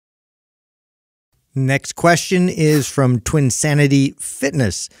Next question is from Twinsanity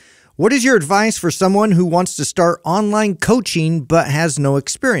Fitness. What is your advice for someone who wants to start online coaching but has no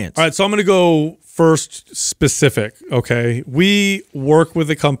experience? All right, so I'm going to go first specific, okay? We work with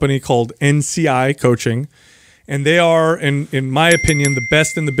a company called NCI Coaching, and they are, in my opinion, the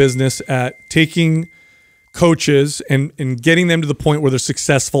best in the business at taking coaches and getting them to the point where they're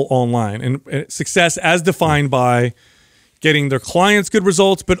successful online. And success as defined by getting their clients good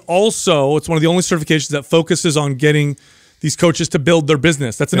results, but also it's one of the only certifications that focuses on getting these coaches to build their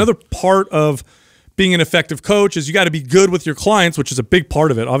business. That's another part of being an effective coach is you got to be good with your clients, which is a big part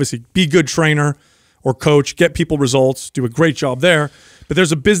of it. Obviously, be a good trainer or coach, get people results, do a great job there. But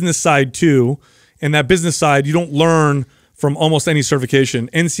there's a business side too. And that business side, you don't learn from almost any certification.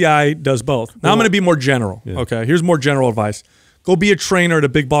 NCI does both. Now I'm going to be more general. Okay, here's more general advice. Go be a trainer at a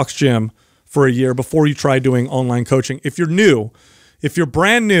big box gym for a year before you try doing online coaching. If you're new, if you're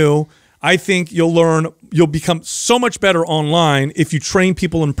brand new, I think you'll become so much better online if you train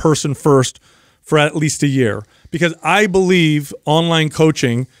people in person first for at least a year. Because I believe online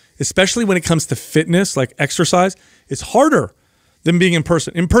coaching, especially when it comes to fitness, like exercise, is harder than being in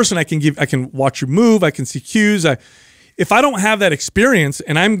person. In person, I can watch you move, I can see cues. If I don't have that experience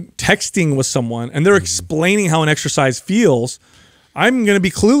and I'm texting with someone and they're explaining how an exercise feels, I'm going to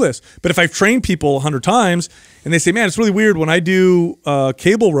be clueless. But if I've trained people 100 times and they say, man, it's really weird when I do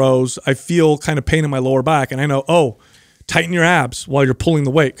cable rows, I feel kind of pain in my lower back. And I know, oh, tighten your abs while you're pulling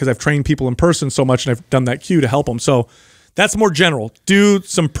the weight because I've trained people in person so much and I've done that cue to help them. So that's more general. Do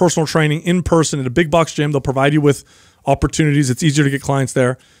some personal training in person at a big box gym. They'll provide you with opportunities. It's easier to get clients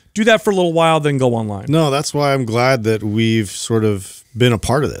there. Do that for a little while, then go online. No, that's why I'm glad that we've sort of been a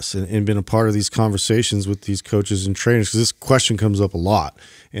part of this and been a part of these conversations with these coaches and trainers because this question comes up a lot.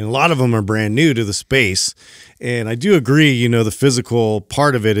 And a lot of them are brand new to the space. And I do agree, you know, the physical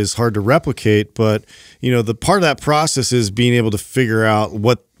part of it is hard to replicate, but, you know, the part of that process is being able to figure out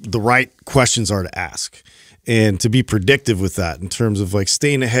what the right questions are to ask. And to be predictive with that in terms of like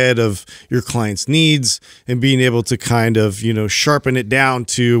staying ahead of your client's needs and being able to kind of, you know, sharpen it down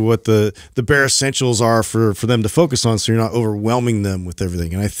to what the bare essentials are for them to focus on so you're not overwhelming them with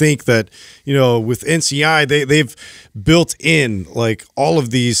everything. And I think that, you know, with NCI, they've built in like all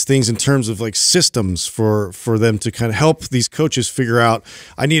of these things in terms of like systems for them to kind of help these coaches figure out,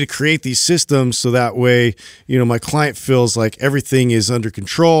 I need to create these systems so that way, you know, my client feels like everything is under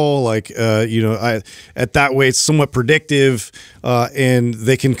control, like, you know, at that way it's somewhat predictive and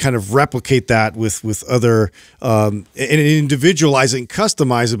they can kind of replicate that with other and individualize it and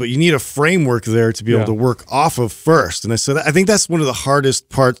customize it, but you need a framework there to be able to work off of first. And I think that's one of the hardest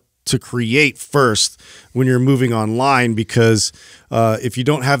parts to create first when you're moving online because if you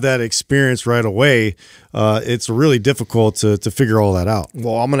don't have that experience right away, it's really difficult to figure all that out.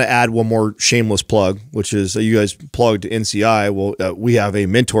 Well, I'm going to add one more shameless plug, which is you guys plugged NCI. Well, we have a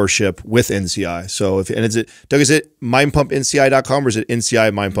mentorship with NCI. So is it mindpumpnci.com or is it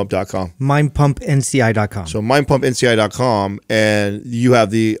NCImindpump.com? Mindpumpnci.com. So mindpumpnci.com, and you have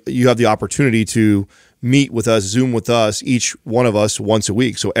the opportunity to meet with us, Zoom with us, each one of us once a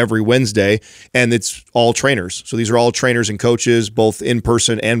week. So every Wednesday, and it's all trainers. So these are all trainers and coaches, both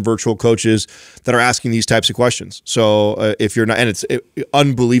in-person and virtual coaches that are asking these types of questions. So if you're not, and it's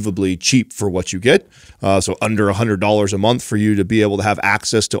unbelievably cheap for what you get. So under $100 a month for you to be able to have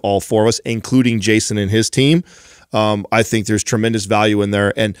access to all four of us, including Jason and his team. I think there's tremendous value in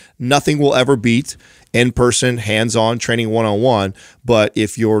there, and nothing will ever beat in-person, hands-on training one-on-one. But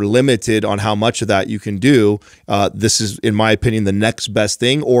if you're limited on how much of that you can do, this is, in my opinion, the next best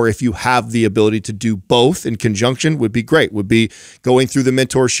thing. Or if you have the ability to do both in conjunction, would be great. Would be going through the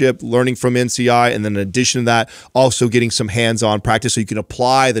mentorship, learning from NCI, and then in addition to that, also getting some hands-on practice so you can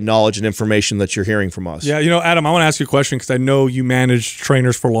apply the knowledge and information that you're hearing from us. Yeah, you know, Adam, I want to ask you a question because I know you managed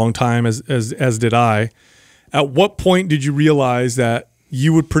trainers for a long time, as did I. At what point did you realize that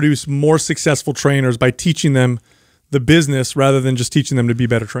you would produce more successful trainers by teaching them the business rather than just teaching them to be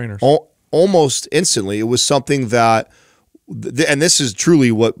better trainers? Almost instantly. It was something that, and this is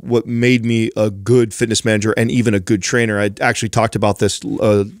truly what made me a good fitness manager and even a good trainer. I actually talked about this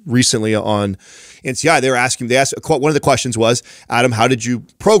recently on NCI. They asked one of the questions was, Adam, how did you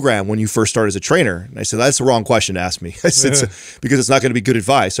program when you first started as a trainer? And I said, that's the wrong question to ask me. I said, because it's not going to be good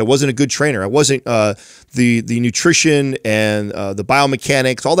advice. I wasn't a good trainer. I wasn't the nutrition and the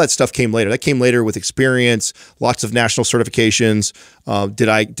biomechanics, all that stuff came later. That came later with experience, lots of national certifications.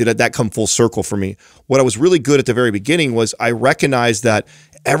 Did that come full circle for me? What I was really good at the very beginning was I recognized that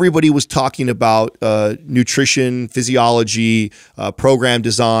everybody was talking about nutrition, physiology, program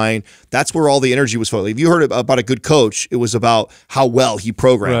design. That's where all the energy was focused. If you heard about a good coach, it was about how well he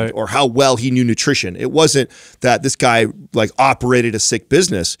programmed or how well he knew nutrition. It wasn't that this guy like operated a sick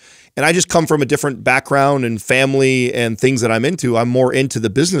business. And I just come from a different background and family and things that I'm into. I'm more into the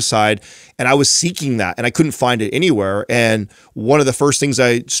business side, and I was seeking that, and I couldn't find it anywhere. And one of the first things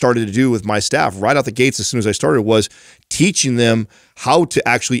I started to do with my staff right out the gates as soon as I started was teaching them how to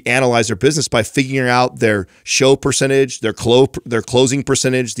actually analyze their business by figuring out their show percentage, their closing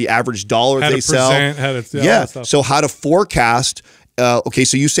percentage, the average dollar they sell. So how to forecast. Okay,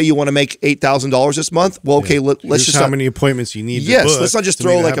 so you say you want to make $8,000 this month. Well, okay, let's just how many appointments you need. Yes, let's not just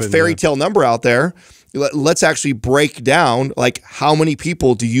throw like a fairy tale number out there. Let's actually break down like how many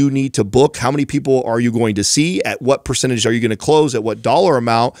people do you need to book? How many people are you going to see? At what percentage are you going to close? At what dollar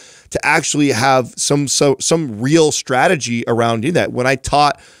amount? To actually have some real strategy around doing that. When I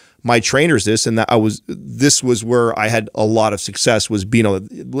taught my trainers this, and this was where I had a lot of success, was being able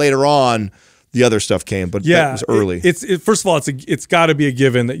to, later on. The other stuff came, but that was early. First of all, it's got to be a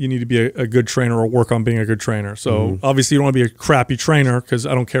given that you need to be a good trainer or work on being a good trainer. So obviously you don't want to be a crappy trainer, because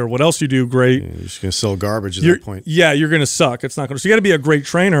I don't care what else you do, great. You're just going to sell garbage at that point. Yeah, you're going to suck. It's not going to. So you got to be a great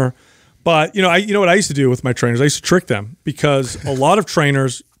trainer. But you know what I used to do with my trainers? I used to trick them, because a lot of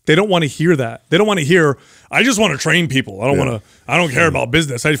trainers, they don't want to hear that. They don't want to hear, I just want to train people. I don't care about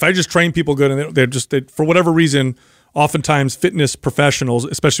business. If I just train people good, and they for whatever reason, oftentimes fitness professionals,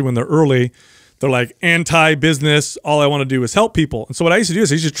 especially when they're early, they're like anti-business. All I want to do is help people. And so what I used to do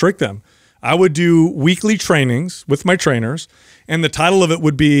is I used to trick them. I would do weekly trainings with my trainers, and the title of it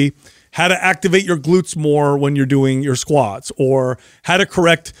would be how to activate your glutes more when you're doing your squats, or how to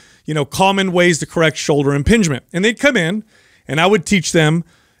correct, common ways to correct shoulder impingement. And they'd come in, and I would teach them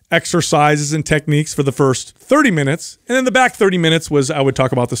exercises and techniques for the first 30 minutes. And then the back 30 minutes was I would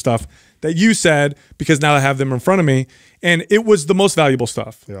talk about the stuff that you said, because now I have them in front of me. And it was the most valuable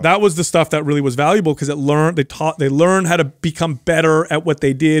stuff. Yeah. That was the stuff that really was valuable, because they learned how to become better at what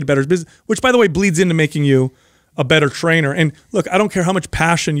they did, better business, which by the way bleeds into making you a better trainer. And look, I don't care how much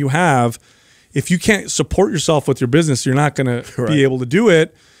passion you have. If you can't support yourself with your business, you're not going to be able to do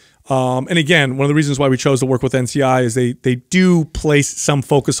it. And again, one of the reasons why we chose to work with NCI is they do place some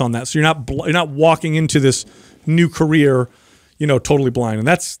focus on that. So you're not walking into this new career, totally blind, and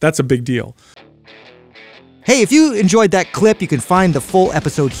that's a big deal. Hey, if you enjoyed that clip, you can find the full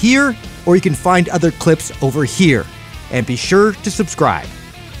episode here, or you can find other clips over here. And be sure to subscribe.